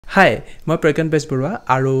হাই মই প্ৰজ্ঞান বেজ বৰুৱা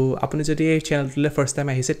আৰু আপুনি যদি এই চেনেলটোলৈ ফাৰ্ষ্ট টাইম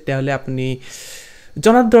আহিছে তেতিয়াহ'লে আপুনি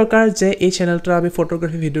জনাত দৰকাৰ যে এই চেনেলটোত আমি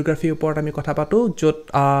ফটোগ্ৰাফি ভিডিঅ'গ্ৰাফিৰ ওপৰত আমি কথা পাতোঁ য'ত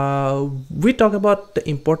we talk about the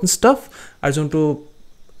important staff আৰু যোনটো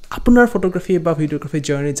আপোনাৰ ফটোগ্ৰাফি বা ভিডিঅ'গ্ৰাফি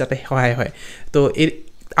জাৰ্ণিত যাতে সহায় হয় তো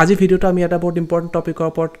আজি ভিডিঅ'টো আমি এটা বহুত ইম্পৰ্টেণ্ট টপিকৰ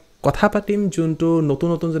ওপৰত কথা পাতিম যোনটো নতুন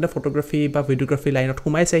নতুন যেনে ফটোগ্ৰাফি বা ভিডিঅ'গ্ৰাফি লাইনত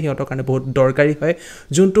সোমাইছে সিহঁতৰ কাৰণে বহুত দৰকাৰী হয়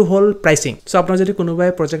যোনটো হ'ল প্ৰাইচিং চ' আপোনাৰ যদি কোনোবাই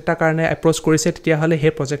প্ৰজেক্ট এটাৰ কাৰণে এপ্ৰ'চ কৰিছে তেতিয়াহ'লে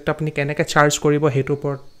সেই প্ৰজেক্টটো আপুনি কেনেকৈ চাৰ্জ কৰিব সেইটোৰ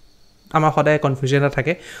ওপৰত আমাৰ সদায় কনফিউজন এটা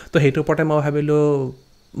থাকে তো সেইটোৰ ওপৰতে মই ভাবিলোঁ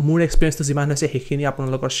মোৰ এক্সপিৰিয়েঞ্চটো যিমান হৈছে সেইখিনি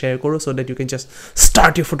আপোনালোকৰ শ্বেয়াৰ কৰোঁ চ' ডেট ইউ কেন জাষ্ট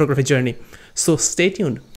ষ্টাৰ্ট ইউৰ ফটোগ্ৰাফি জাৰ্ণি চ' ষ্টে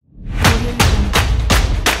টিউনড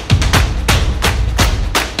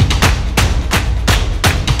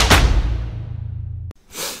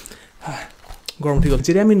গৰম উঠি গ'ল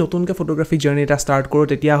যেতিয়া আমি নতুনকৈ ফটোগ্ৰাফি জাৰ্ণি এটা ষ্টাৰ্ট কৰোঁ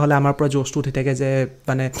তেতিয়াহ'লে আমাৰ পৰা জ'চটো উঠি থাকে যে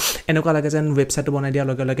মানে এনেকুৱা লাগে যেন ৱেবছাইটটো বনাই দিয়াৰ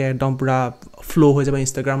লগে লগে একদম পূৰা ফ্ল' হৈ যাব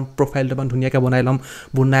ইনষ্টাগ্ৰাম প্ৰফাইলটো ইমান ধুনীয়াকৈ বনাই ল'ম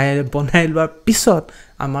বনাই লোৱাৰ পিছত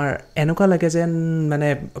আমাৰ এনেকুৱা লাগে যেন মানে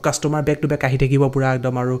কাষ্টমাৰ বেক টু বেক আহি থাকিব পূৰা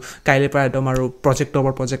একদম আৰু কাইলৈ পৰা একদম আৰু প্ৰজেক্টৰ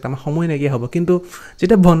ওপৰত প্ৰজেক্ট আমাৰ সময় নাইকিয়া হ'ব কিন্তু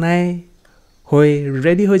যেতিয়া বনাই হৈ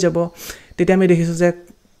ৰেডি হৈ যাব তেতিয়া আমি দেখিছোঁ যে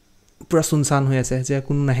পূৰা চুনচান হৈ আছে যে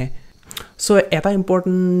কোনো নাহে চ' এটা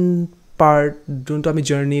ইম্পৰ্টেণ্ট পাৰ্ট যোনটো আমি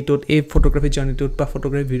জাৰ্ণিটোত এই ফটোগ্ৰাফি জাৰ্ণিটোত বা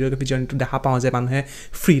ফটোগ্ৰাফি ভিডিঅ'গ্ৰাফি জাৰ্ণিটোত দেখা পাওঁ যে মানুহে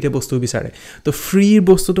ফ্ৰীতে বস্তু বিচাৰে তো ফ্ৰীৰ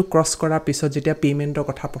বস্তুটো ক্ৰছ কৰাৰ পিছত যেতিয়া পে'মেণ্টৰ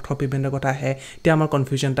কথা প্ৰথম পে'মেণ্টৰ কথা আহে তেতিয়া আমাৰ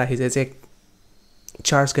কনফিউজন এটা আহি যায় যে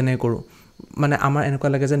চাৰ্জ কেনেকৈ কৰোঁ মানে আমাৰ এনেকুৱা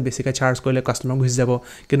লাগে যেন বেছিকৈ চাৰ্জ কৰিলে কাষ্টমাৰ গুচি যাব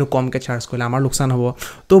কিন্তু কমকৈ চাৰ্জ কৰিলে আমাৰ লোকচান হ'ব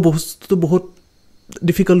তো বস্তুটো বহুত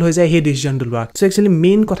ডিফিকাল্ট হৈ যায় সেই ডিচিশ্যনটো লোৱা চ' একচুৱেলি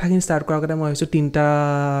মেইন কথাখিনি ষ্টাৰ্ট কৰাৰ আগতে মই ভাবিছোঁ তিনিটা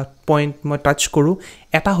পইণ্ট মই টাচ কৰোঁ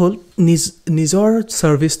এটা হ'ল নিজৰ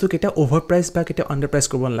ছাৰ্ভিচটো কেতিয়া অ'ভাৰ প্ৰাইচ বা কেতিয়া আণ্ডাৰ প্ৰাইচ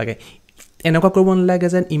কৰিব নালাগে এনেকুৱা কৰিব নালাগে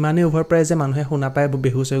যেন ইমানেই অ'ভাৰ প্ৰাইচ যে মানুহে শুনা পায়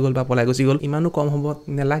বেহুচ হৈ গ'ল বা পলাই গুচি গ'ল ইমানো কম হ'ব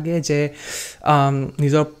নালাগে যে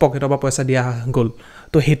নিজৰ পকেটৰ পৰা পইচা দিয়া গ'ল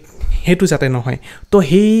তো সেইটো যাতে নহয় তো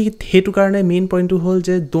সেইটো কাৰণে মেইন পইণ্টটো হ'ল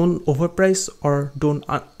যে don't over price or don't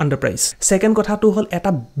under price second কথাটো হ'ল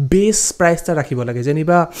এটা বেছ প্ৰাইচ এটা ৰাখিব লাগে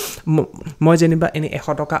যেনিবা মই এনে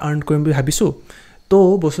 100 টকা আৰ্ণ কৰিম বুলি ভাবিছোঁ তো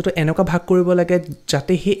বস্তুটো এনেকুৱা ভাগ কৰিব লাগে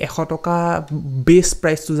যাতে সেই 100 টকা বেছ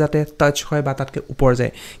প্ৰাইচটো যাতে টাচ হয় বা তাতকৈ ওপৰ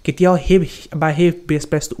যায় কেতিয়াও সেই বেছ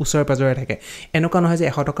প্ৰাইচটো ওচৰে পাজৰে থাকে এনেকুৱা নহয় যে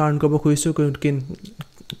 100 টকা আৰ্ণ কৰিব খুজিছোঁ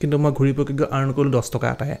কিন্তু মই ঘূৰি পকি আৰ্ণ কৰিলোঁ 10 টকা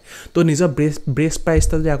এটাহে তো নিজৰ বেছ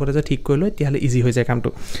প্ৰাইচটো যদি আগতে যে ঠিক কৰি লয় তেতিয়াহ'লে ইজি হৈ যায় কামটো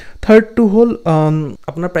থাৰ্ডটো হ'ল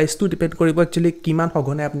আপোনাৰ প্ৰাইচটো ডিপেণ্ড কৰিব একচুৱেলি কিমান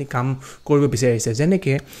সঘনাই আপুনি কাম কৰিব বিচাৰিছে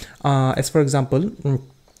যেনেকৈ এজ ফৰ এক্সাম্পল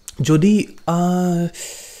যদি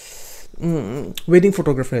ৱেডিং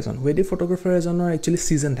ফটোগ্ৰাফাৰ এজনৰ একচুৱেলি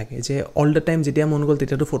ছিজন থাকে যে অল দ্য টাইম যেতিয়া মন গ'ল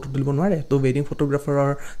তেতিয়াতো ফটো তুলিব নোৱাৰে তো ৱেডিং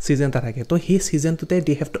ফটোগ্ৰাফাৰৰ ছিজন এটা থাকে তো সেই ছিজনটোতে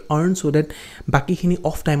they have to earn so' date বাকীখিনি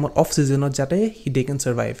অফ ছিজনত যাতে দে কেন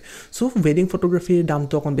ছাৰ্ভাইভ চ' ৱেডিং ফটোগ্ৰাফীৰ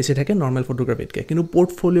দামটো অকণ বেছি থাকে নৰ্মেল ফটোগ্ৰাফীতকৈ কিন্তু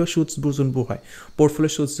পৰ্টফলিঅ' শ্বুটছবোৰ যোনবোৰ হয়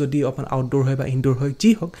পৰ্টফলিঅ' শ্বুটছ যদি অকণ আউটডোৰ হয় বা ইনডোৰ হয়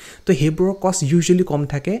যি হওক তো সেইবোৰৰ কষ্ট ইউজুৱেলি কম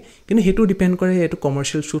থাকে কিন্তু সেইটো ডিপেণ্ড কৰে এইটো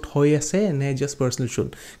কমাৰ্চিয়েল শ্বুট হৈ আছে নে জাষ্ট পাৰ্চনেল শ্বুট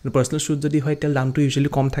কিন্তু পাৰ্চনেল শ্বুট যদি হয় তেতিয়া দামটো ইউজুৱেলি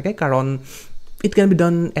কম থাকে কাৰণ it can be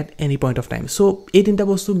done at any point of time চ' এই তিনিটা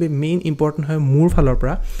বস্তু মেইন ইম্পৰ্টেণ্ট হয় মোৰ ফালৰ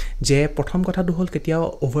পৰা যে প্ৰথম কথাটো হ'ল কেতিয়াও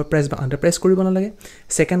অ'ভাৰ প্ৰাইচ বা আণ্ডাৰ প্ৰাইচ কৰিব নালাগে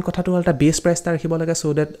ছেকেণ্ড কথাটো হ'ল এটা বেছ প্ৰাইচ এটা ৰাখিব লাগে চ'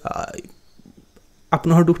 ডেট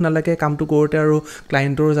আপোনাৰ দুখ নালাগে কামটো কৰোঁতে আৰু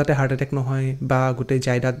ক্লায়েণ্টৰো যাতে হাৰ্ট এটেক নহয় বা গোটেই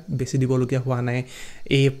জাইদাত বেছি দিবলগীয়া হোৱা নাই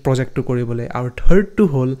এই প্ৰজেক্টটো কৰিবলৈ আৰু থাৰ্ডটো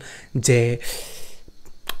হ'ল যে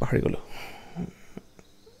পাহৰি গ'লোঁ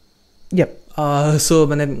চ'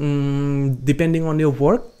 মানে ডিপেণ্ডিং অন ইয়ৰ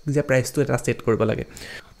ৱৰ্ক যে প্ৰাইচটো এটা ছেট কৰিব লাগে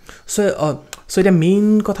চ' এতিয়া মেইন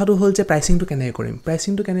কথাটো হ'ল যে প্ৰাইচিংটো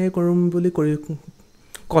কেনেকৈ কৰিম বুলি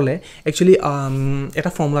ক'লে একচুৱেলি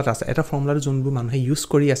এটা ফৰ্মুলাত আছে এটা ফৰ্মুলাটো যোনবোৰ মানুহে ইউজ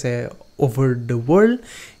কৰি আছে অ'ভাৰ দ্য ৱৰ্ল্ড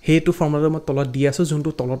সেইটো ফৰ্মুলাটো মই তলত দি আছোঁ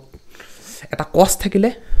যোনটো তলত এটা কষ্ট থাকিলে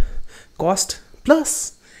কষ্ট প্লাছ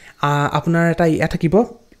আপোনাৰ এটা থাকিব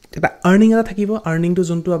এটা আৰ্নিং এটা থাকিব আৰ্নিংটো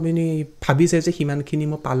যোনটো আপুনি ভাবিছে যে সিমানখিনি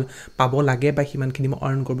মই পাব লাগে বা সিমানখিনি মই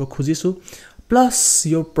আৰ্ণ কৰিব খুজিছোঁ প্লাছ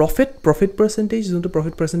ইয়'ৰ প্ৰফিট পাৰ্চেণ্টেজ যোনটো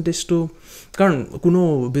প্ৰফিট পাৰ্চেণ্টেজটো কাৰণ কোনো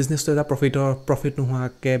বিজনেছটো এটা প্ৰফিট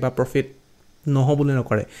নোহোৱাকৈ বা প্ৰফিট নহ'বলৈ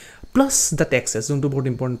নকৰে প্লাছ দ্য টেক্সেছ যোনটো বহুত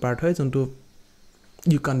ইম্পৰ্টেণ্ট পাৰ্ট হয় যোনটো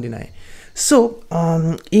ইউ কান ডিনাই চ'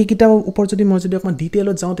 এইকেইটাৰ ওপৰত যদি মই অকণমান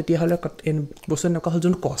ডিটেইলত যাওঁ তেতিয়াহ'লে বস্তু এনেকুৱা হ'ল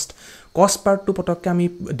যোনটো কষ্ট পাৰ্টটো পটককৈ আমি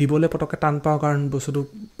দিবলৈ পটককৈ টান পাওঁ কাৰণ বস্তুটো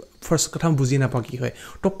ফাৰ্ষ্ট কথা বুজি নাপাওঁ কি হয়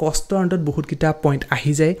তো কষ্টৰ আণ্ডাৰত বহুতকেইটা পইণ্ট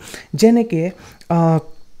আহি যায় যেনেকৈ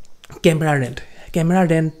কেমেৰা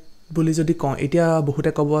ৰেণ্ট বুলি যদি কওঁ এতিয়া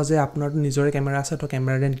বহুতে ক'ব যে আপোনাৰতো নিজৰে কেমেৰা আছে তো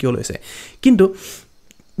কেমেৰা ৰেণ্ট কিয় লৈছে কিন্তু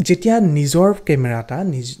যেতিয়া নিজৰ কেমেৰা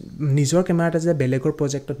এটা যে বেলেগৰ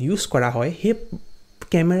প্ৰজেক্টত ইউজ কৰা হয় সেই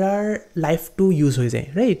কেমেৰাৰ লাইফটো ইউজ হৈ যায়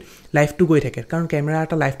ৰাইট লাইফটো গৈ থাকে কাৰণ কেমেৰা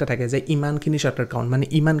এটা লাইফ এটা থাকে যে ইমানখিনি শ্বাটাৰ কাউণ্ট মানে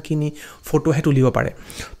ইমানখিনি ফটোহে তুলিব পাৰে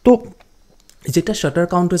তো যেতিয়া শ্বাটাৰ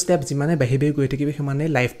কাউণ্টটো যেতিয়া যিমানে বাঢ়ি বাঢ়ি গৈ থাকিব সিমানে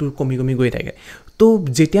লাইফটো কমি কমি গৈ থাকে তো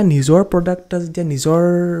যেতিয়া নিজৰ প্ৰডাক্ট এটা যেতিয়া নিজৰ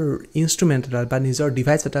ইনষ্ট্ৰুমেণ্ট এটা বা নিজৰ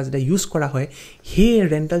ডিভাইচ এটা যেতিয়া ইউজ কৰা হয় সেই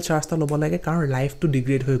ৰেণ্টেল চাৰ্জটা ল'ব লাগে কাৰণ লাইফটো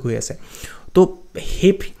ডিগ্ৰেড হৈ গৈ আছে তো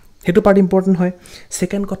সেইটো পাৰ্ট ইম্পৰ্টেণ্ট হয়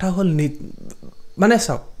ছেকেণ্ড কথা হ'ল মানে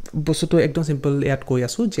চাওক বস্তুটো একদম চিম্পল ইয়াত কৈ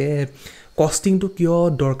আছোঁ যে কষ্টিংটো কিয়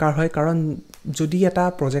দৰকাৰ হয় কাৰণ যদি এটা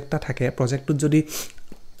প্ৰজেক্ট এটা থাকে প্ৰজেক্টটোত যদি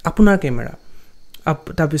আপোনাৰ কেমেৰা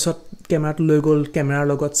তাৰপিছত কেমেৰাটো লৈ গ'ল কেমেৰাৰ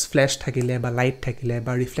লগত ফ্লেছ থাকিলে বা লাইট থাকিলে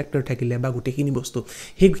বা ৰিফ্লেক্টৰ থাকিলে বা গোটেইখিনি বস্তু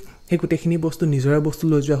সেই গোটেইখিনি বস্তু নিজৰে বস্তু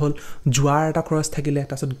লৈ যোৱা হ'ল যোৱাৰ এটা খৰচ থাকিলে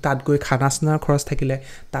তাৰপিছত তাত গৈ খানা চানাৰ খৰচ থাকিলে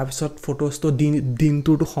তাৰপিছত ফটোজটো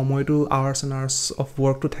দিনটোতো সময়টো আৱাৰ্ছ এণ্ড আৱাৰ্ছ অফ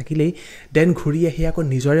ৱৰ্কটো থাকিলেই দেন ঘূৰি আহি আকৌ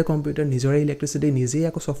নিজৰে কম্পিউটাৰ নিজৰে ইলেক্ট্ৰিচিটি নিজেই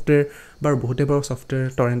আকৌ ছফ্টৱেৰ বাৰু বহুতে বাৰু ছফ্টৱেৰ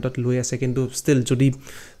টৰেণ্টত লৈ আছে কিন্তু ষ্টিল যদি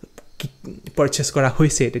পাৰ্চেছ কৰা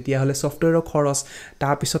হৈছে তেতিয়াহ'লে ছফ্টৱেৰৰ খৰচ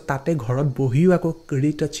তাৰপিছত তাতে ঘৰত বহিও আকৌ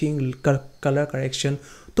ৰিটাচিং কালাৰ কাৰেকশ্যন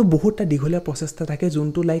তো বহুতটা দীঘলীয়া প্ৰচেছ এটা থাকে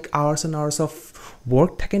যোনটো like hours and hours of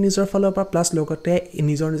work থাকে নিজৰ ফালৰ পৰা প্লাছ লগতে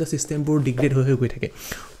নিজৰ চিষ্টেমবোৰ ডিগ্ৰেড হৈ গৈ থাকে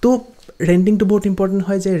তো ৰেণ্টিংটো বহুত ইম্পৰ্টেণ্ট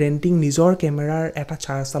হয় যে ৰেণ্টিং নিজৰ কেমেৰাৰ এটা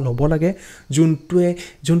চাৰ্জ এটা ল'ব লাগে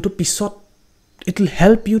যোনটো পিছত it will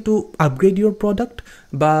help U two upgrade Euro product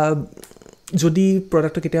বা যদি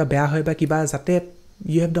প্ৰডাক্টটো কেতিয়াবা বেয়া হয় বা কিবা যাতে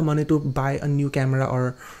you have the money to buy a new camera or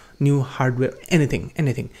new hardware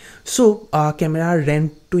anything so camera rent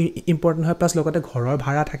to important হয় প্লাছ লগতে ঘৰৰ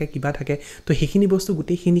ভাড়া থাকে কিবা থাকে তো সেইখিনি বস্তু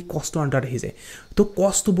গোটেইখিনি কষ্ট আণ্ডাৰত আহি যায় তো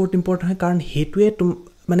কষ্টটো বহুত ইম্পৰ্টেণ্ট হয় কাৰণ সেইটোৱে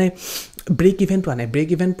মানে ব্ৰেক ইভেণ্টটো আনে ব্ৰেক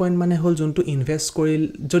ইভেণ্ট পইণ্ট মানে হ'ল যোনটো ইনভেষ্ট কৰিল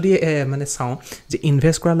যদি মানে চাওঁ যে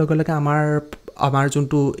ইনভেষ্ট কৰাৰ লগে লগে আমাৰ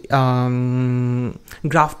যোনটো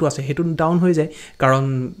গ্ৰাফটো আছে সেইটো ডাউন হৈ যায় কাৰণ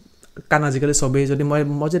আজিকালি চবেই যদি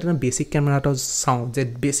মই যদি এটা বেছিক কেমেৰা এটা চাওঁ যে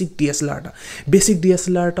বেছিক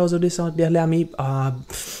DSLR এটাও যদি চাওঁ তেতিয়াহ'লে আমি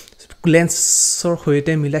লেন্সৰ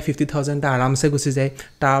সৈতে মিলাই 50,000 এটা আৰামছে গুচি যায়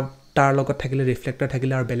তাৰ লগত থাকিলে ৰিফ্লেক্টৰ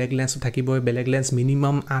থাকিলে আৰু বেলেগ লেন্সো থাকিবই বেলেগ লেন্স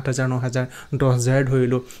মিনিমাম 8,000 9,000 10,000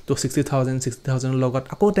 ধৰিলোঁ তো 60,000 লগত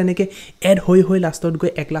আকৌ তেনেকৈ এড হৈ লাষ্টত গৈ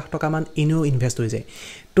 1 লাখ টকামান এনেও ইনভেষ্ট হৈ যায়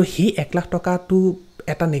তো সেই 1 লাখ টকাটো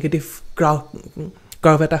এটা নেগেটিভ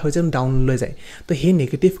কাৰ্ভ এটা হৈ যেন ডাউন লৈ যায় তো সেই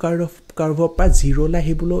নেগেটিভ কাৰ্ভৰ পৰা জিৰ'লৈ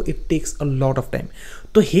আহিবলৈও it takes a lot of time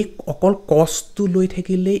তো সেই অকল কষ্টটো লৈ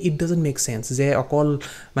থাকিলে ইট ডাজন্ট মেক চেন্স যে অকল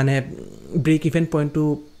মানে ব্ৰেক ইভেন পইণ্টটো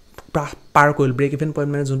পাৰ কৰিল ব্ৰেক ইভেন পইণ্ট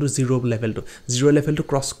মানে যোনটো জিৰ' লেভেলটো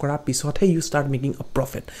ক্ৰছ কৰাৰ পিছতহে ইউ ষ্টাৰ্ট মেকিং আ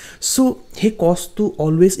প্ৰফিট চ' সেই কষ্টটো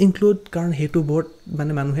অলৱেজ ইনক্লুড কাৰণ সেইটো বহুত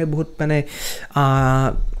মানে মানুহে বহুত মানে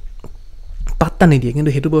পাত্তা নিদিয়ে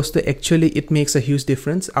কিন্তু সেইটো বস্তু actually it makes a huge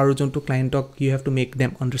difference আৰু যোনটো ক্লায়েণ্টক U have to make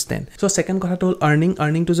them understand so' second কথাটো হ'ল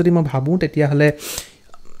আৰ্নিংটো যদি মই ভাবোঁ তেতিয়াহ'লে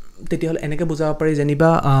এনেকৈ বুজাব পাৰি যেনিবা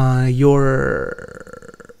your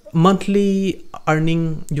monthly earning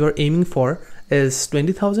you are aiming for is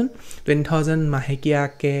 20,000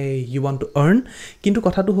 মাহেকীয়াকৈ you want to earn কিন্তু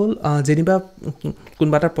কথাটো হ'ল যেনিবা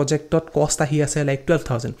কোনোবা এটা প্ৰজেক্টত কষ্ট আহি আছে লাইক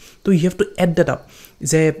 12,000 তো you have to add that up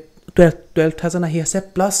যে 12,000 আহি আছে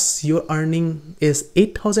plus your earning is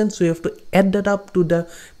 8,000 so you have to add that up to the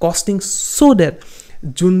costing so that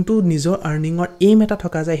যোনটো নিজৰ আৰ্নিঙৰ এইম এটা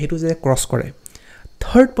থকা যায় সেইটো যে ক্ৰছ কৰে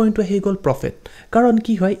থাৰ্ড পইণ্টটো আহি গ'ল প্ৰফিট কাৰণ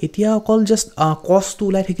কি হয় এতিয়া অকল জাষ্ট কষ্টটো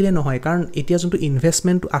ওলাই থাকিলে নহয় কাৰণ এতিয়া যোনটো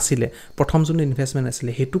ইনভেষ্টমেণ্টটো আছিলে প্ৰথম যোনটো ইনভেষ্টমেণ্ট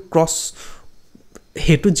আছিলে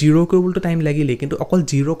সেইটো জিৰ' কৰিবলৈতো টাইম লাগিলেই কিন্তু অকল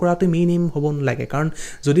জিৰ' কৰাটো মেইন এইম হ'ব নালাগে কাৰণ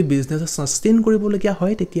যদি বিজনেছত ছাষ্টেইন কৰিবলগীয়া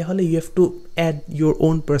হয় তেতিয়াহ'লে U have to add Euro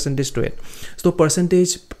on percentage two add চ'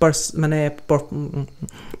 মানে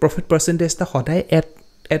প্ৰফিট পাৰ্চেণ্টেজটা সদায়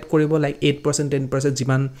এড কৰিব লাইক 8% 10%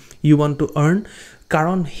 যিমান ইউ ৱান্ট টু আৰ্ণ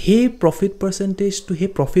কাৰণ সেই প্ৰফিট পাৰ্চেণ্টেজটো সেই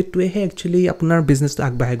প্ৰফিটটোৱেহে একচুৱেলি আপোনাৰ বিজনেছটো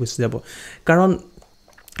আগবাঢ়াই গুচি যাব কাৰণ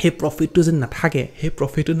সেই প্ৰফিটটো যদি নাথাকে সেই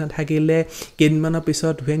প্ৰফিটটো নাথাকিলে কেইদিনমানৰ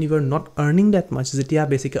পিছত when you are not earning that much যেতিয়া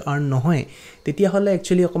বেছিকৈ আৰ্ণ নহয় তেতিয়াহ'লে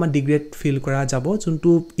একচুৱেলি অকণমান ডিগ্ৰেড ফিল কৰা যাব যোনটো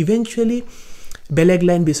ইভেঞ্চুৱেলি বেলেগ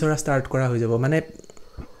লাইন বিচৰা ষ্টাৰ্ট কৰা হৈ যাব মানে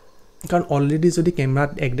কাৰণ অলৰেডি যদি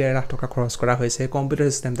কেমেৰাত 1.5 লাখ টকা খৰচ কৰা হৈছে কম্পিউটাৰ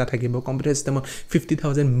চিষ্টেম এটা থাকিব কম্পিউটাৰ চিষ্টেমত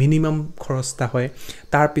 50,000 মিনিমাম খৰচ এটা হয়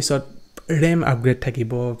তাৰপিছত ৰেম আপগ্ৰেড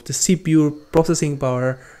থাকিব CPU প্ৰচেছিং পাৱাৰ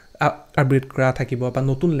আপগ্ৰেড কৰা থাকিব বা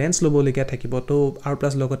নতুন লেন্স ল'বলগীয়া থাকিব তো আৰু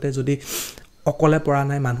প্লাছ লগতে যদি অকলে পৰা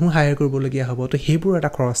নাই মানুহ হায়াৰ কৰিবলগীয়া হ'ব তো সেইবোৰ এটা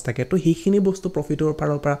খৰচ থাকে তো সেইখিনি বস্তু প্ৰফিটৰ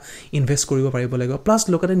ফালৰ পৰা ইনভেষ্ট কৰিব পাৰিব লাগিব প্লাছ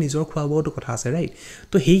লগতে নিজৰ খোৱা বোৱাটো কথা আছে ৰাইট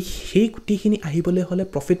তো সেই গোটেইখিনি আহিবলৈ হ'লে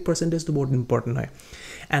প্ৰফিট পাৰ্চেণ্টেজটো বহুত ইম্পৰ্টেণ্ট হয়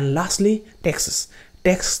এণ্ড লাষ্টলি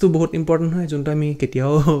টেক্সটো বহুত ইম্পৰ্টেণ্ট হয় যোনটো আমি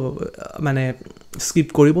কেতিয়াও মানে স্কিপ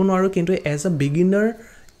কৰিব নোৱাৰোঁ কিন্তু এজ এ বিগিনাৰ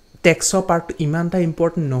টেক্সৰ পাৰ্টটো ইমানটা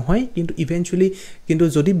ইম্পৰ্টেণ্ট নহয় কিন্তু ইভেঞ্চুৱেলি কিন্তু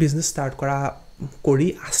যদি বিজনেছ ষ্টাৰ্ট কৰি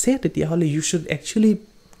আছে তেতিয়াহ'লে ইউ শুড একচুৱেলি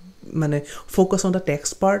মানে focus on the tax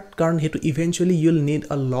part কাৰণ সেইটো eventually U will need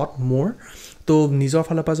a lot মোৰ তো নিজৰ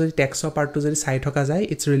ফালৰ পৰা যদি টেক্সৰ পাৰ্টটো যদি চাই থকা যায়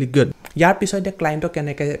ইটছ ৰিয়েলি গুড ইয়াৰ পিছত এতিয়া ক্লায়েণ্টক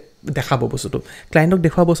কেনেকৈ দেখাব বস্তুটো ক্লায়েণ্টক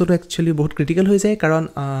দেখুওৱা বস্তুটো একচুৱেলি বহুত ক্ৰিটিকেল হৈ যায় কাৰণ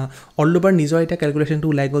অল অভাৰ নিজৰ এতিয়া কেলকুলেশ্যনটো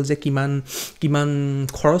ওলাই গ'ল যে কিমান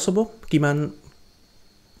খৰচ হ'ব কিমান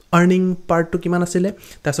আৰ্নিং পাৰ্টটো কিমান আছিলে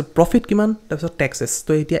তাৰপিছত প্ৰফিট কিমান তাৰপিছত টেক্সেছ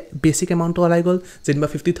তো এতিয়া বেছিক এমাউণ্টটো ওলাই গ'ল যেনিবা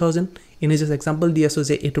 50,000 এনে জাষ্ট এক্সাম্পল দি আছোঁ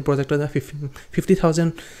যে এইটো প্ৰজেক্টত 50,000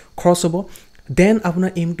 খৰচ হ'ব দেন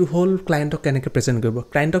আপোনাৰ এইমটো হ'ল ক্লায়েণ্টক কেনেকৈ প্ৰেজেণ্ট কৰিব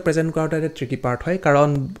ক্লায়েণ্টক প্ৰেজেণ্ট কৰাটো এটা ট্ৰিকি পাৰ্ট হয় কাৰণ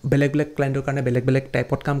বেলেগ ক্লায়েণ্টৰ কাৰণে বেলেগ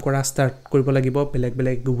টাইপত কাম কৰা ষ্টাৰ্ট কৰিব লাগিব বেলেগ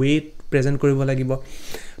ৱেত প্ৰেজেণ্ট কৰিব লাগিব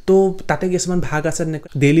তো তাতে কিছুমান ভাগ আছে তেনেকৈ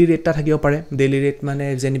ডেইলি ৰেট এটা থাকিব পাৰে ডেইলি ৰেট মানে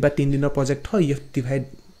যেনিবা 3 দিনৰ প্ৰজেক্ট হয় U divide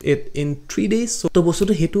it in 3 days তো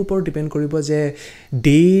বস্তুটো হেতুৰ ওপৰত ডিপেণ্ড কৰিব যে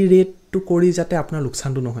ডে ৰেটটো কৰি যাতে আপোনাৰ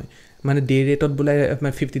লোকচানটো নহয় মানে ডে ৰেটত বোলে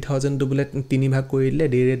 50,000টো বোলে 3 ভাগ কৰি দিলে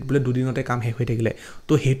ডে ৰেট বোলে 2 দিনতে কাম শেষ হৈ থাকিলে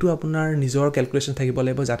তো সেইটো আপোনাৰ নিজৰ কেলকুলেশ্যন থাকিব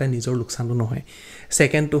লাগিব যাতে নিজৰ লোকচানটো নহয়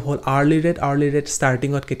ছেকেণ্ডটো হ'ল আৰ্লি ৰেট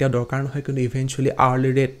ষ্টাৰ্টিঙত কেতিয়াও দৰকাৰ নহয় কিন্তু ইভেঞ্চুৱেলি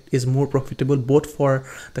আৰ্লি ৰেট ইজ মোৰ profitable both for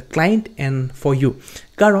the client and for you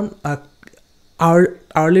কাৰণ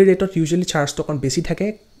আৰ্লি ৰেটত ইউজুৱেলি চাৰ্জটো অকণ বেছি থাকে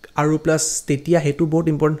আৰু প্লাছ তেতিয়া হেতু বহুত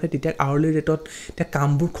ইম্পৰ্টেণ্ট হয় তেতিয়া আৱাৰলি ৰেটত তেতিয়া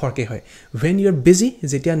কামবোৰ খৰকে হয় when you are busy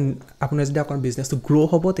যেতিয়া আপোনাৰ যদি আপোনাৰ বিজনেছটো গ্ৰো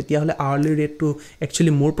হ'ব তেতিয়াহ'লে আৱাৰলি ৰেটটো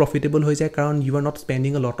একচুৱেলি মোৰ প্ৰফিটেবল হৈ যায় কাৰণ you are not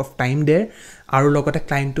spending a lot of time there আৰু লগতে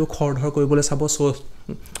ক্লায়েণ্টটো খৰধৰ কৰিবলৈ চাব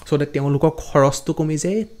so that তেওঁলোকৰ খৰচটো কমি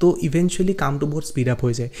যায় তো ইভেঞ্চুৱেলি কামটো বহুত স্পীড আপ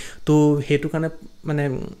হৈ যায় তো সেইটো কাৰণে মানে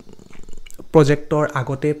প্ৰজেক্টৰ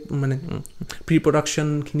আগতে মানে প্ৰি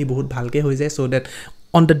প্ৰডাকশ্যনখিনি বহুত ভালকৈ হৈ যায় so that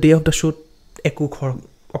on the day of the shoot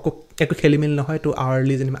একো খেলিমেলি নহয় তো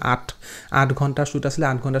আৱাৰলি যেনিবা 8 ঘণ্টাৰ শ্বুট আছিলে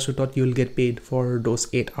 8 ঘণ্টাৰ শ্বুটত U will get paid for those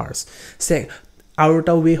 8 hours আৰু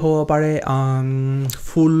এটা ৱে হ'ব পাৰে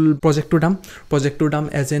ফুল প্ৰজেক্টটোৰ দাম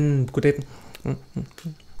এজ এন গোটেই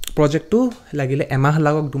প্ৰজেক্টটো লাগিলে এমাহ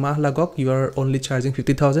লাগক 2 মাহ লাগক ইউ আৰ অনলি চাৰ্জিং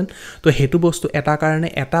 50,000 তো সেইটো বস্তু এটা কাৰণে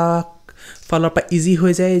এটা ফালৰ পৰা ইজি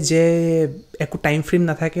হৈ যায় যে একো টাইম ফ্ৰেম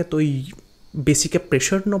নাথাকে তো বেছিকৈ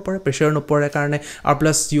প্ৰেছাৰ নপৰে কাৰণে আৰু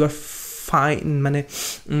প্লাছ ইউ আৰ fine মানে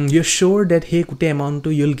you're sure that hey গোটেই এমাউণ্টটো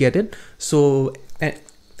you'll get it so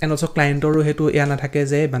and also ক্লায়েণ্টৰো হেতু এয়া নাথাকে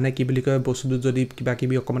যে মানে কি বুলি কয় বস্তুটো যদি কিবা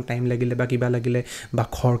অকমান টাইম লাগিলে বা কিবা লাগিলে বা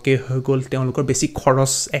খৰকে হৈ গ'ল তেওঁলোকৰ বেছি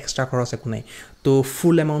খৰচ এক্সট্ৰা খৰচ একো নাই তো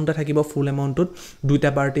ফুল এমাউণ্টটা থাকিব ফুল এমাউণ্টত দুইটা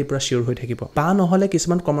পাৰ্টিৰ পৰা চিয়ৰ হৈ থাকিব বা নহ'লে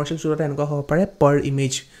কিছুমান কমাৰ্চিয়েল শ্বুটত এনেকুৱা হ'ব পাৰে পাৰ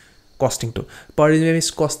image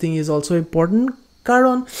costing is also' important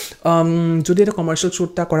কাৰণ যদি এটা কমাৰ্চিয়েল শ্বুট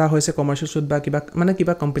এটা কৰা হৈছে কমাৰ্চিয়েল শ্বুট বা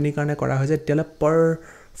কিবা কোম্পানীৰ কাৰণে কৰা হৈছে তেতিয়াহ'লে পাৰ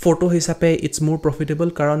ফটো হিচাপে ইটছ মোৰ প্ৰফিটেবল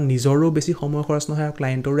কাৰণ নিজৰো বেছি সময় খৰচ নহয় আৰু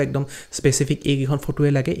ক্লায়েণ্টৰো একদম স্পেচিফিক এইকেইখন ফটোৱে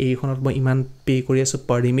লাগে এইখনত মই ইমান পে' কৰি আছোঁ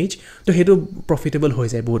পাৰ ইমেজ তো সেইটো প্ৰফিটেবল হৈ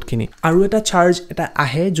যায় বহুতখিনি আৰু এটা চাৰ্জ এটা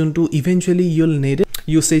আহে যোনটো ইভেঞ্চুৱেলি ইউল নিড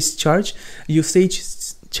ইউছেজ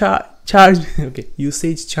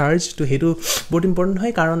চাৰ্জ তো সেইটো বহুত ইম্পৰ্টেণ্ট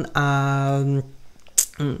হয় কাৰণ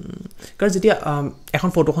যেতিয়া এখন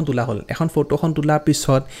ফটোখন তোলা হ'ল এখন ফটোখন তোলাৰ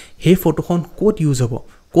পিছত সেই ফটোখন ক'ত ইউজ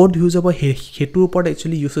হ'ব সেইটোৰ ওপৰত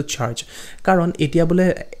একচুৱেলি ইউ শুড চাৰ্জ কাৰণ এতিয়া বোলে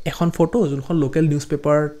এখন ফটো যোনখন লোকেল নিউজ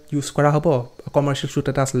পেপাৰত ইউজ কৰা হ'ব কমাৰ্চিয়েল শ্বুট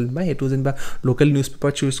এটা আছিল বা সেইটো যেনিবা লোকেল নিউজ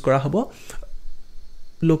পেপাৰত ইউজ কৰা হ'ব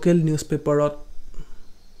লোকেল নিউজ পেপাৰত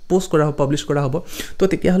পোষ্ট কৰা হ'ব পাব্লিছ কৰা হ'ব তো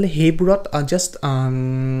তেতিয়াহ'লে সেইবোৰত জাষ্ট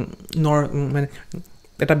মানে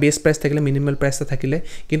এটা বেছ প্ৰাইচ থাকিলে মিনিমাল প্ৰাইচ এটা থাকিলে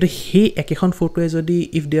কিন্তু সেই একেখন ফটোৱে যদি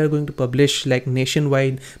if they R going to publish like nation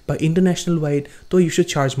wide বা ইণ্টাৰনেশ্যনেল ৱাইড তো ইউ শুড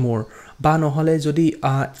চাৰ্জ মোৰ বা নহ'লে যদি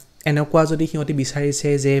এনেকুৱা যদি সিহঁতে বিচাৰিছে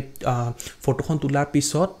যে ফটোখন তোলাৰ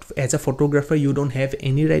পিছত as a photographer U don't have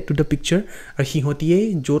any right to the picture আৰু সিহঁতিয়েই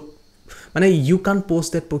য'ত মানে you can post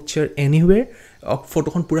that picture anywhere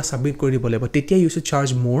ফটোখন পূৰা ছাবমিট কৰি দিব লাগিব তেতিয়া ইউ শুড চাৰ্জ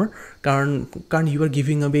মোৰ কাৰণ ইউ আৰ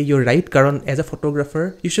গিভিং আৱে ইয়'ৰ ৰাইট কাৰণ as a photographer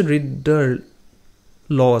U should read the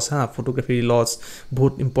loss ফটোগ্ৰাফিৰ loss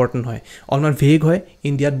বহুত ইম্পৰ্টেণ্ট হয় অলপমান ভেগ হয়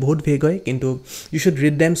ইণ্ডিয়াত বহুত ভেগ হয় কিন্তু U should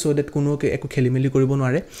read them so' date কোনো একো খেলি মেলি কৰিব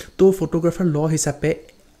নোৱাৰে তো ফটোগ্ৰাফাৰ ল হিচাপে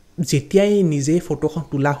যেতিয়াই নিজেই ফটোখন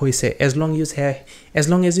তোলা হৈছে as long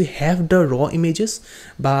as you have the ৰ ইমেজেছ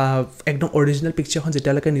বা একদম অৰিজিনেল পিকচাৰখন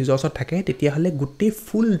যেতিয়ালৈকে নিজৰ ওচৰত থাকে তেতিয়াহ'লে গোটেই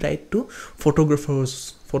ফুল ৰাইটটো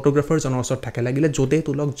ফটোগ্ৰাফাৰজনৰ ওচৰত থাকে লাগিলে য'তেই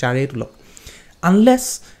তোলক যাৰেই তোলক আনলেছ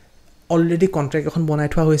অলৰেডি কণ্ট্ৰেক্ট এখন বনাই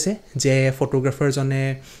থোৱা হৈছে যে ফটোগ্ৰাফাৰজনে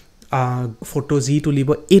ফটো যি তুলিব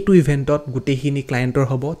এইটো ইভেণ্টত গোটেইখিনি ক্লায়েণ্টৰ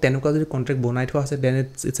হ'ব তেনেকুৱা যদি কণ্ট্ৰেক্ট বনাই থোৱা আছে then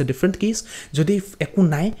it's a different cash যদি একো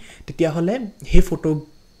নাই তেতিয়াহ'লে সেই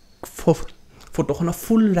ফটোখনৰ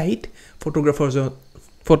ফুল ৰাইট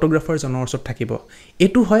ফটোগ্ৰাফাৰজনৰ ওচৰত থাকিব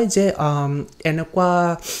এইটো হয় যে এনেকুৱা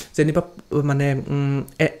যেনিবা মানে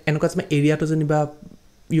এনেকুৱা যে এৰিয়াটো যেনিবা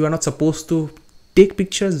U are not suppose to take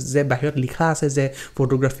pictures যে বাহিৰত লিখা আছে যে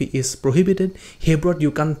ফটোগ্ৰাফি ইজ প্ৰহিবিটেড সেইবোৰত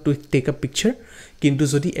you can to take a picture কিন্তু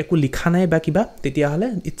যদি একো লিখা নাই বা কিবা তেতিয়াহ'লে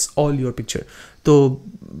ইটছ অল ইয়'ৰ পিকচাৰ তো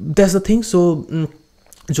দেটছ দ্য থিং চ'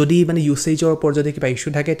 যদি মানে ইউছেজৰ ওপৰত যদি কিবা ইছ্যু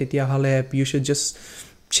থাকে তেতিয়াহ'লে U should just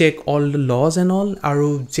check all the lodge and all আৰু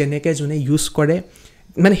যেনেকৈ যোনে ইউজ কৰে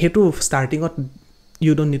মানে সেইটো ষ্টাৰ্টিঙত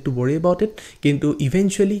U don't need to worry about it কিন্তু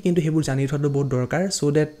ইভেঞ্চুৱেলি কিন্তু সেইবোৰ জানি থোৱাটো বহুত দৰকাৰ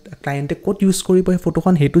চ' ডেট ক্লায়েণ্টে ক'ত ইউজ কৰিব সেই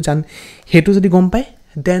ফটোখন সেইটো যদি গম পায়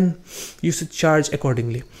then U should charge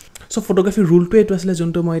accordingly চ' ফটোগ্ৰাফীৰ ৰুলটো এইটো আছিলে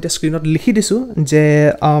যোনটো মই এতিয়া স্ক্ৰীণত লিখি দিছোঁ যে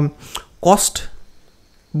কষ্ট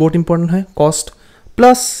বহুত ইম্পৰ্টেণ্ট হয় কষ্ট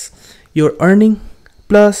plus your earning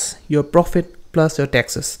plus your profit plus your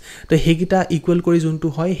taxes তো সেইকেইটা ইকুৱেল কৰি যোনটো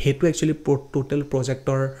হয় সেইটো একচুৱেলি টোটেল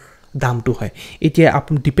প্ৰজেক্টৰ দামটো হয় এতিয়া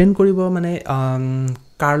আপুনি ডিপেণ্ড কৰিব মানে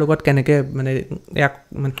কাৰ লগত কেনেকৈ মানে ইয়াক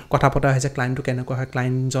মানে কথা পতা হৈছে ক্লায়েণ্টটো কেনেকুৱা হয়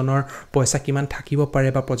ক্লায়েণ্টজনৰ পইচা কিমান থাকিব পাৰে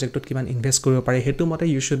বা প্ৰজেক্টটোত কিমান ইনভেষ্ট কৰিব পাৰে সেইটো মতে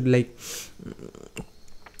ইউ শুড লাইক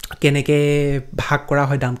কেনেকৈ ভাগ কৰা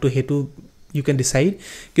হয় দামটো সেইটো ইউ কেন ডিচাইড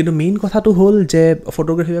কিন্তু মেইন কথাটো হ'ল যে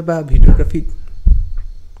ফটোগ্ৰাফী বা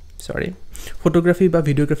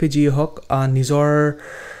ভিডিঅ'গ্ৰাফী যি হওক নিজৰ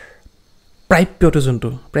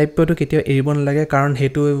প্ৰাপ্যটো কেতিয়াও এৰিব নালাগে কাৰণ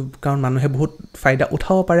মানুহে বহুত ফাইদা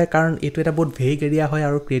উঠাব পাৰে কাৰণ এইটো এটা বহুত ভেগ এৰিয়া হয়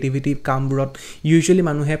আৰু ক্ৰিয়েটিভিটি কামবোৰত ইউজুৱেলি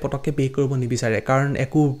মানুহে পটককৈ পে' কৰিব নিবিচাৰে কাৰণ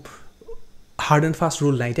একো হাৰ্ড এণ্ড ফাষ্ট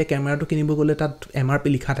ৰুল নাই এতিয়া কেমেৰাটো কিনিব গ'লে তাত MRP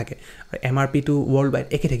লিখা থাকে আৰু MRPটো ৱৰ্ল্ড ৱাইড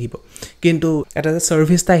একে থাকিব কিন্তু এটা যে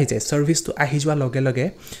ছাৰ্ভিচ এটা আহি যায় ছাৰ্ভিচটো আহি যোৱাৰ লগে লগে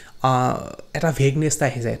এটা ভেগনেছ এটা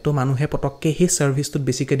আহি যায় তো মানুহে পটককৈ সেই ছাৰ্ভিচটোত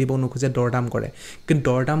বেছিকৈ দিব নোখোজে দৰদাম কৰে কিন্তু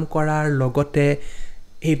দৰদাম কৰাৰ লগতে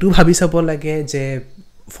এইটো ভাবি চাব লাগে যে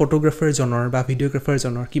ফটোগ্ৰাফাৰজনৰ বা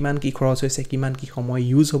ভিডিঅ'গ্ৰাফাৰজনৰ কিমান কি খৰচ হৈছে কিমান কি সময়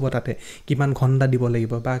ইউজ হ'ব তাতে কিমান ঘণ্টা দিব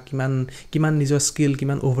লাগিব বা কিমান নিজৰ স্কিল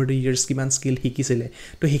কিমান অভাৰ দ্য ইয়াৰ্ছ কিমান স্কিল শিকিছিলে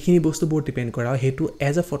তো সেইখিনি বস্তু বহুত ডিপেণ্ড কৰে আৰু সেইটো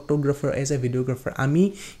as a photographer as a videographer আমি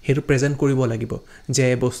সেইটো প্ৰেজেণ্ট কৰিব লাগিব যে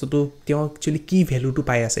বস্তুটো তেওঁ একচুৱেলি কি ভেলুটো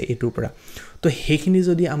পাই আছে এইটোৰ পৰা তো সেইখিনি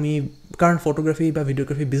যদি আমি কাৰণ ফটোগ্ৰাফী বা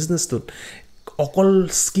ভিডিঅ'গ্ৰাফী বিজনেছটোত অকল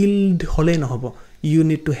স্কিলড হ'লেই নহ'ব you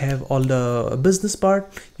need to have all the business part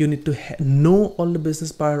you need to know all the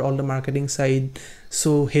business part all the marketing side so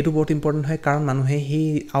hetu bahut important hoy karon manuhe he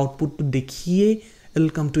output to dekhiye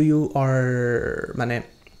will come to you or mane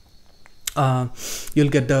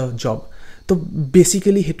you'll get the job to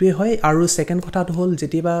basically hetuye hoy aru second kotha to hol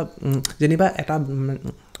jeniba eta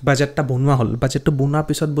বাজেটটা বনোৱা হ'ল বাজেটটো বনোৱাৰ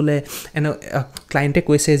পিছত বোলে ক্লায়েণ্টে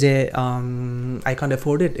কৈছে যে I can't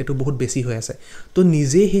afford it এইটো বহুত বেছি হৈ আছে তো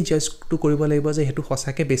নিজে সেই জাজটো কৰিব লাগিব যে সেইটো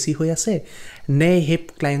সঁচাকৈ বেছি হৈ আছে নে সেই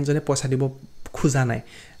ক্লায়েণ্টজনে পইচা দিব খোজা নাই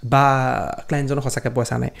বা ক্লায়েণ্টজনৰ সঁচাকৈ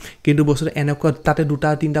পইচা নাই কিন্তু বস্তুটো এনেকুৱা তাতে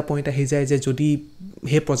 2-3টা পইণ্ট আহি যায় যে যদি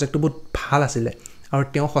সেই প্ৰজেক্টটো বহুত ভাল আছিলে আৰু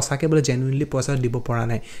তেওঁ সঁচাকৈ বোলে জেনুইনলি পইচা দিব পৰা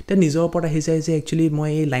নাই তে নিজৰ ওপৰত আহি যায় যে একচুৱেলি মই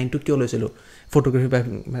এই লাইনটোত কিয় লৈছিলোঁ ফটোগ্ৰাফী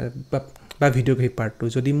বা ভিডিঅ'গ্ৰাফী পাৰ্টটো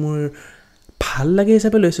যদি মোৰ ভাল লাগে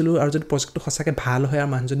হিচাপে লৈছিলোঁ আৰু যদি প্ৰজেক্টটো সঁচাকৈ ভাল হয় আৰু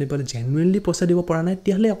মানুহজনে বোলে জেনুইনলি পইচা দিব পৰা নাই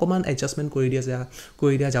তেতিয়াহ'লে অকণমান এডজাষ্টমেণ্ট কৰি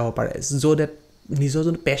দিয়া যাব পাৰে য' ডেট নিজৰ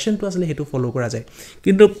যোনটো পেশ্যনটো আছিলে সেইটো ফ'ল' কৰা যায়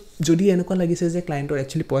কিন্তু যদি এনেকুৱা লাগিছে যে ক্লায়েণ্টৰ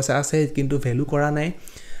একচুৱেলি পইচা আছে কিন্তু ভেলু কৰা নাই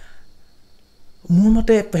মোৰ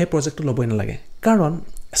মতে সেই প্ৰজেক্টটো ল'বই নালাগে কাৰণ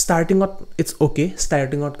ষ্টাৰ্টিঙত ইটছ অ'কে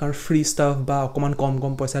কাৰণ ফ্ৰী ষ্টাফ বা অকণমান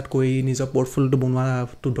কম পইচাত কৰি নিজৰ পৰ্টফলিঅ'টো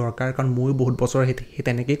বনোৱাটো দৰকাৰ কাৰণ ময়ো বহুত বছৰ সেই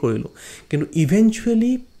তেনেকেই কৰিলোঁ কিন্তু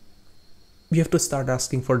eventually U have to start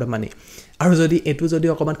asking for the money আৰু যদি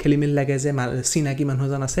অকণমান খেলিমেলি লাগে যে চিনাকি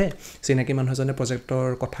মানুহজন আছে চিনাকি মানুহজনে প্ৰজেক্টৰ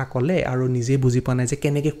কথা ক'লে আৰু নিজে বুজি পোৱা নাই যে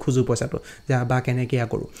কেনেকৈ খোজোঁ পইচাটো বা কেনেকৈ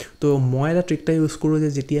কৰোঁ তো মই এটা ট্ৰিকটা ইউজ কৰোঁ যে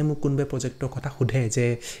যেতিয়াই মোক কোনোবাই প্ৰজেক্টৰ কথা সোধে যে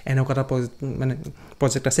এনেকুৱা এটা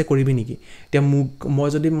প্ৰজেক্ট আছে কৰিবি নেকি এতিয়া মই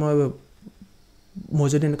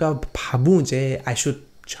যদি এনেকুৱা ভাবোঁ যে আই শ্বুড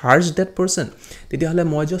চাৰ্জ ডেট পাৰ্চন তেতিয়াহ'লে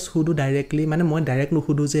মই জাষ্ট সুধোঁ ডাইৰেক্টলি মানে মই ডাইৰেক্ট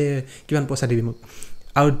নুসুধোঁ যে কিমান পইচা দিবি মোক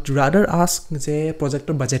আৰু ৰাদাৰ আস্ক যে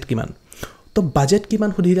প্ৰজেক্টৰ বাজেট কিমান তো বাজেট কিমান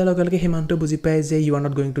সুধি দিয়াৰ লগে লগে সেই মানুহটোৱে বুজি পায় যে U are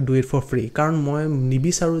not going to do it for free কাৰণ মই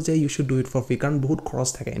নিবিচাৰোঁ যে U should do it for free কাৰণ বহুত খৰচ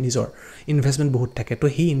থাকে নিজৰ ইনভেষ্টমেণ্ট বহুত থাকে তো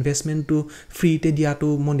সেই ইনভেষ্টমেণ্টটো ফ্ৰীতে দিয়াটো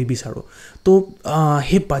মই নিবিচাৰোঁ তো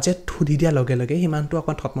সেই বাজেট সুধি দিয়াৰ লগে লগে সেই মানুহটো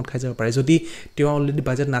অকণমান থটমত খাই যাব পাৰে যদি তেওঁ অলৰেডি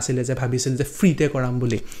বাজেট নাছিলে যে ভাবিছিল যে ফ্ৰীতে কৰাম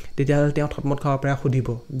বুলি তেতিয়াহ'লে তেওঁ থটমত খাব পাৰে সুধিব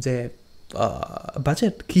যে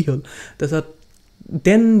বাজেট কি হ'ল তাৰপিছত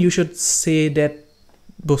দেন ইউ শ্বুড চে ডেট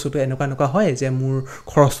বস্তুটো এনেকুৱা হয় যে মোৰ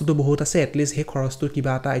খৰচটোতো বহুত আছে এটলিষ্ট সেই খৰচটোৰ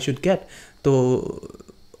কিবা এটা আই শ্বুড গেট তো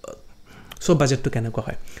চ' বাজেটটো কেনেকুৱা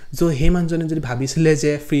হয় চ' সেই মানুহজনে যদি ভাবিছিলে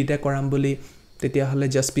যে ফ্ৰীতে কৰাম বুলি তেতিয়াহ'লে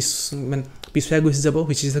জাষ্ট পিছুৱাই গুচি যাব,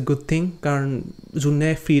 which is a good thing, কাৰণ যোনে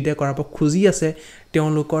ফ্ৰীতে কৰাব খুজি আছে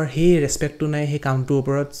তেওঁলোকৰ সেই ৰেচপেক্টটো নাই সেই কামটোৰ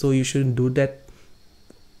ওপৰত, চ' ইউ শুড ডু ডেট,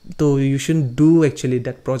 তো U should do actually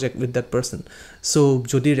date project with that person. চ'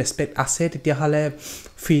 যদি ৰেচপেক্ট আছে তেতিয়াহ'লে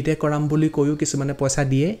ফ্ৰীতে কৰাম বুলি কৈও কিছুমানে পইচা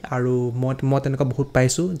দিয়ে, আৰু মই তেনেকুৱা বহুত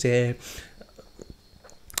পাইছোঁ যে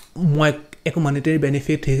মই একো মনিটাৰী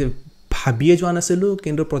বেনিফিট ভাবিয়ে যোৱা নাছিলোঁ,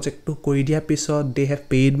 কিন্তু প্ৰজেক্টটো কৰি দিয়াৰ পিছত দে হেভ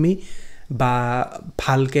পেইড মি, বা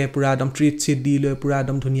ভালকৈ পূৰা একদম ট্ৰিট চিট দি লৈ পূৰা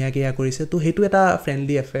একদম ধুনীয়াকৈ এয়া কৰিছে। তো সেইটো এটা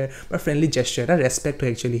ফ্ৰেণ্ডলি এফেয়াৰ বা ফ্ৰেণ্ডলি জেষ্টাৰ, এটা ৰেচপেক্ট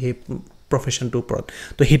হয় একচুৱেলি সেই প্ৰফেশ্যনটোৰ ওপৰত।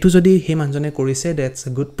 তো সেইটো যদি সেই মানুহজনে কৰিছে ডেটছ এ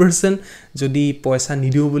গুড পাৰ্চন। যদি পইচা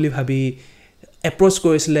নিদিওঁ বুলি ভাবি এপ্ৰ'চ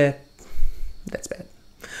কৰিছিলে ডেটছ বেড।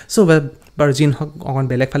 চ' বাৰু যি নহওক অকণ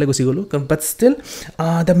বেলেগ ফালে গুচি গ'লোঁ, but still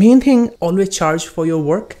the main thing always charge for your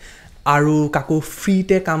work. আৰু কাকো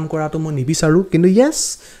ফ্ৰীতে কাম কৰাটো মই নিবিচাৰোঁ, কিন্তু য়েছ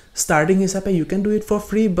ষ্টাৰ্টিং হিচাপে U can do it for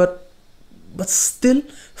free, but still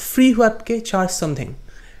free হোৱাতকৈ চাৰ্জ ছামথিং।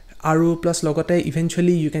 আৰু প্লাছ লগতে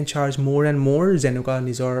ইভেঞ্চুৱেলি ইউ কেন চাৰ্জ মোৰ এণ্ড মোৰ, যেনেকুৱা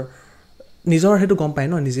নিজৰ সেইটো গম পায়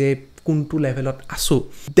ন, নিজে কোনটো লেভেলত আছোঁ।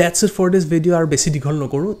 That's it for this video', আৰু বেছি দীঘল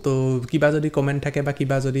নকৰোঁ। তো কিবা যদি কমেণ্ট থাকে বা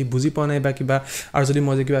কিবা যদি বুজি পোৱা নাই বা কিবা, আৰু যদি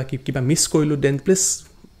মই কিবা মিছ কৰিলোঁ, then please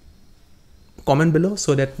comment bill'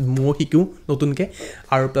 so' date ময়ো শিকোঁ নতুনকৈ।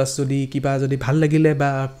 আৰু প্লাছ কিবা যদি ভাল লাগিলে বা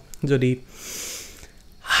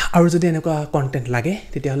আৰু যদি এনেকুৱা কণ্টেণ্ট লাগে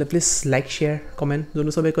তেতিয়াহ'লে প্লিজ লাইক শ্বেয়াৰ কমেণ্ট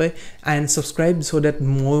যোনটো চবে কয়, এণ্ড ছাবস্ক্ৰাইব চ' ডেট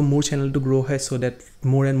মোৰ চেনেলটো গ্ৰ' হয়, চ' ডেট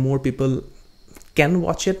মোৰ এণ্ড মোৰ পিপল কেন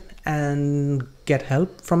watch it and get help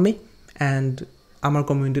from me, and আমাৰ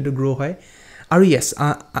কমিউনিটিটো গ্ৰ' হয়। আৰু য়েছ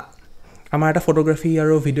আমাৰ এটা ফটোগ্ৰাফী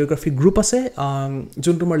আৰু ভিডিঅ'গ্ৰাফী গ্ৰুপ আছে,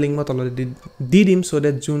 যোনটো মই লিংক মই তলত দি দিম, চ'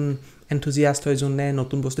 ডেট যোন এনথুজিয়াষ্ট হয়, যোনে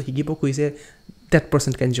নতুন বস্তু শিকিব খুজিছে, that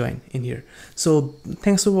person can join in here. So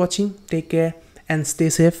thanks for watching, take care and stay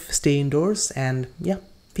safe, stay indoors, and yeah,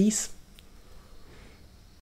 peace.